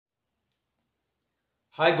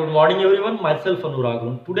Hi, good morning everyone. Myself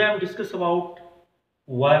Anuragun. Today I am discuss about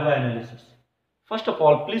YY analysis. First of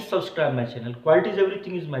all, please subscribe my channel. Quality is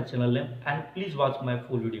everything is my channel name and please watch my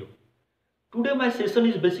full video. Today my session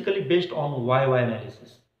is basically based on YY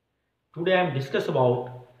analysis. Today I am discuss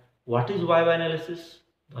about what is YY analysis,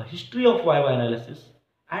 the history of YY analysis,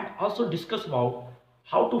 and also discuss about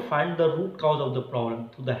how to find the root cause of the problem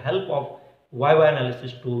through the help of YY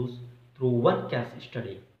analysis tools through one case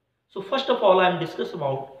study. So first of all, I am discuss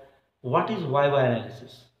about what is YY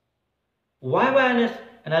analysis. YY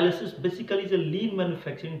analysis basically is a lean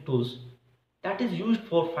manufacturing tools that is used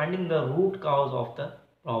for finding the root cause of the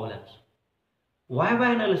problems.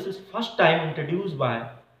 YY analysis first time introduced by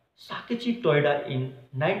Sakichi Toyoda in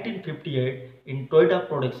 1958 in Toyota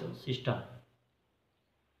production system.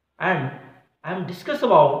 And I am discuss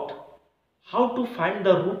about how to find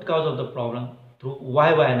the root cause of the problem through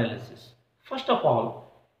YY analysis. First of all,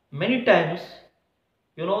 many times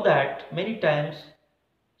you know that many times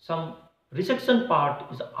some rejection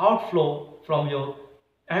part is outflow from your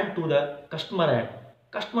end to the customer end.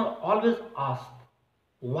 Customer always asks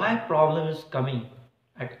why problem is coming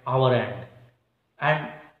at our end, and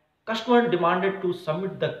customer demanded to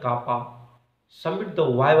submit the kappa, submit the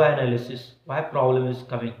YY analysis why problem is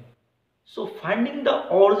coming. So finding the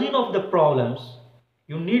origin of the problems,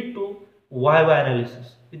 you need to YY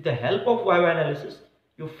analysis. With the help of YY analysis,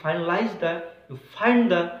 you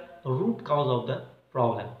find the root cause of the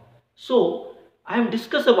problem. So I am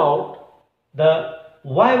discuss about the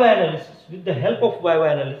YY analysis. With the help of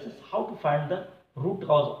YY analysis, how to find the root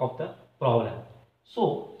cause of the problem.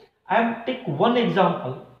 So I am take one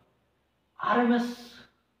example, RMS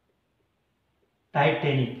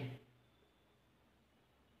Titanic.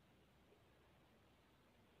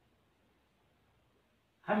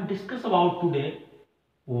 I am discuss about today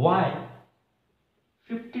why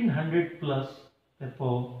 1500 plus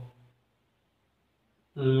people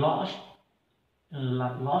lost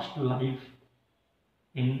lost life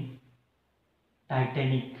in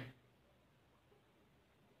Titanic,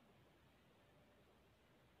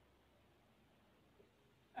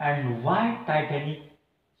 and why Titanic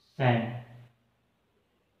sank.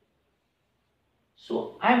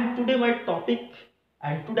 So I am today my topic,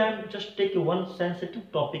 and today I am just take one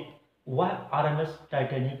sensitive topic, why RMS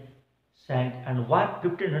Titanic sank and why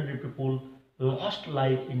 1500 people lost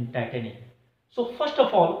life in Titanic. So first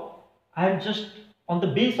of all, I am just on the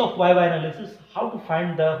base of YY analysis how to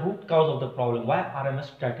find the root cause of the problem, why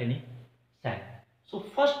RMS Titanic sank. So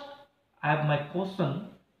first I have my question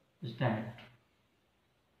is that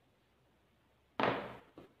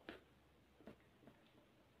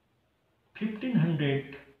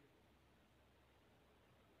 1500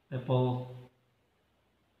 people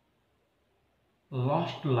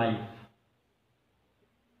lost life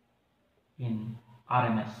in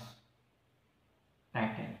RMS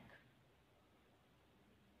Titanic.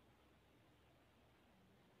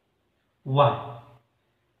 Why?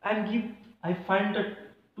 I find the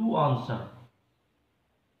two answer.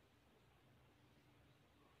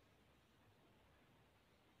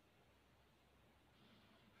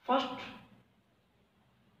 First,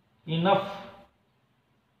 enough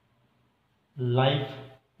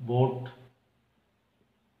lifeboat,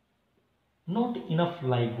 not enough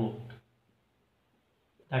lifeboat.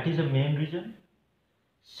 That is the main reason.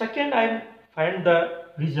 Second, I find the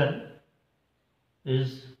reason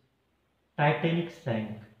is Titanic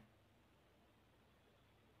sank.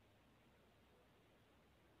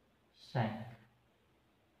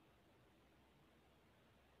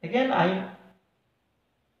 Again, I am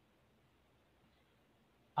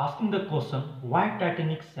asking the question why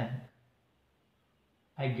Titanic sank.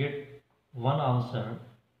 I get one answer: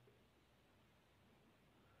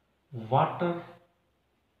 water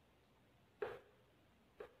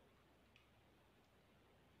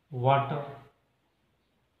water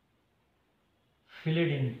filled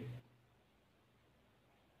in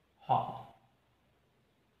hall.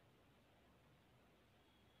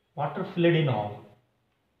 Water filled in hall.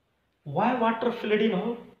 Why water filled in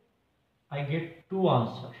hall? I get two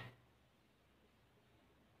answers.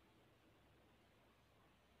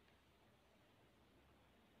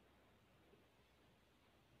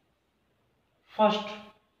 First,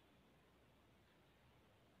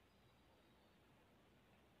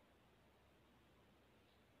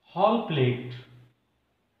 hull plate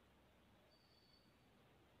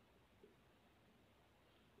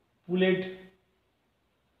pulled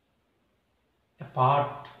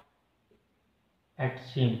apart at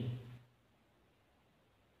seam.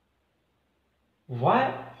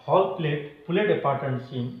 Why hull plate pulled apart at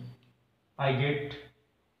seam? I get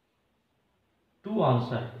two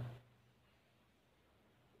answers.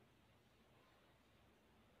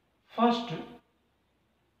 First,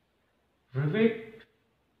 rivet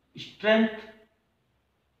strength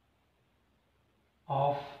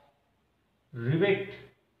of rivet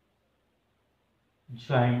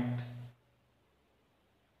joint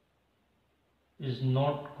is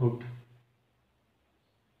not good.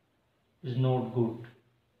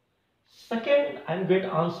 Second, I'm get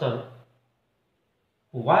answer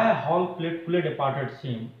why whole plate pulled apart at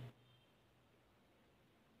seam.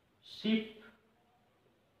 Ship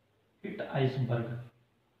hit iceberg.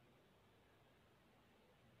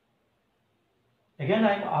 Again,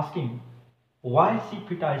 I'm asking why ship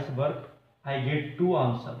hit iceberg. I get two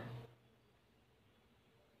answers.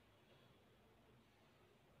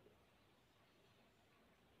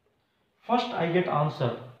 First, I get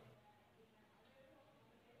answer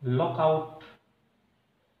lockout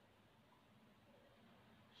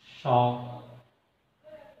saw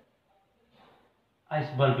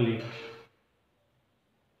iceberg late.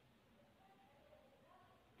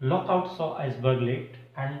 Lockout saw iceberg late.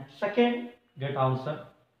 And second, get answer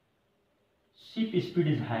ship speed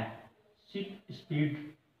is high. Ship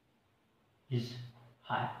speed is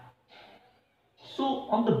high. So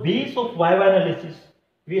on the base of why analysis,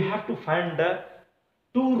 we have to find the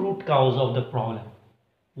two root cause of the problem.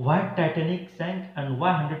 Why Titanic sank and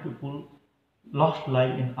why 100 people lost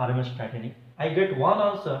life in RMS Titanic. I get one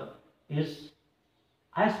answer is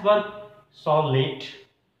iceberg saw late,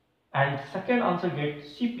 and second answer get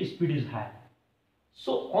ship speed is high.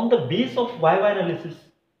 So on the base of why analysis,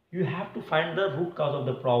 you have to find the root cause of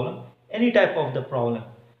the problem, any type of the problem.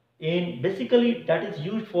 And basically that is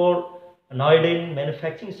used for nowadays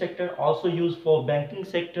manufacturing sector, also used for banking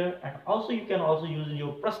sector, and also you can also use in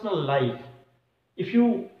your personal life. If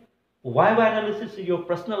you why analysis in your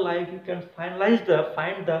personal life, you can find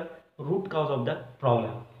the root cause of the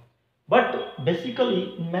problem. But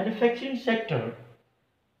basically in manufacturing sector,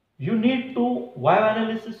 you need to why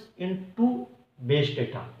analysis in two base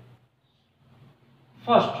data.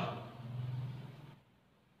 First,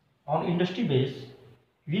 on industry base,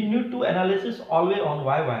 we need to analysis always on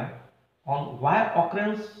why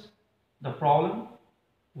occurrence the problem,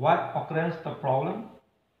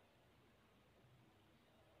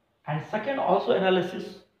 and second also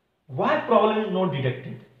analysis why problem is not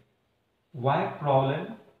detected, why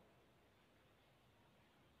problem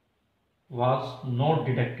was not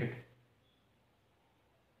detected.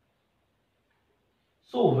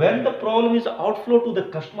 So when the problem is outflow to the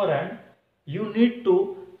customer end, you need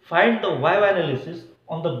to find the why analysis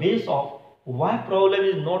on the base of why problem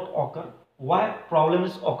is not occur, why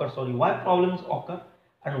problems occur,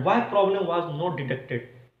 and why problem was not detected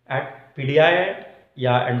at PDI end,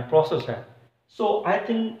 and process end. So I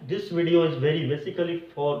think this video is very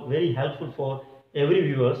helpful for every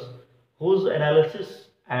viewers whose analysis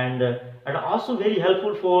and also very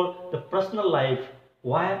helpful for the personal life,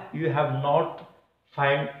 why you have not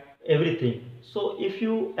find everything. So if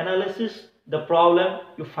you analysis the problem,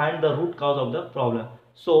 you find the root cause of the problem.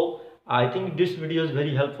 So I think this video is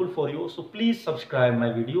very helpful for you. So please subscribe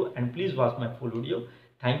my video and please watch my full video.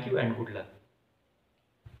 Thank you and good luck.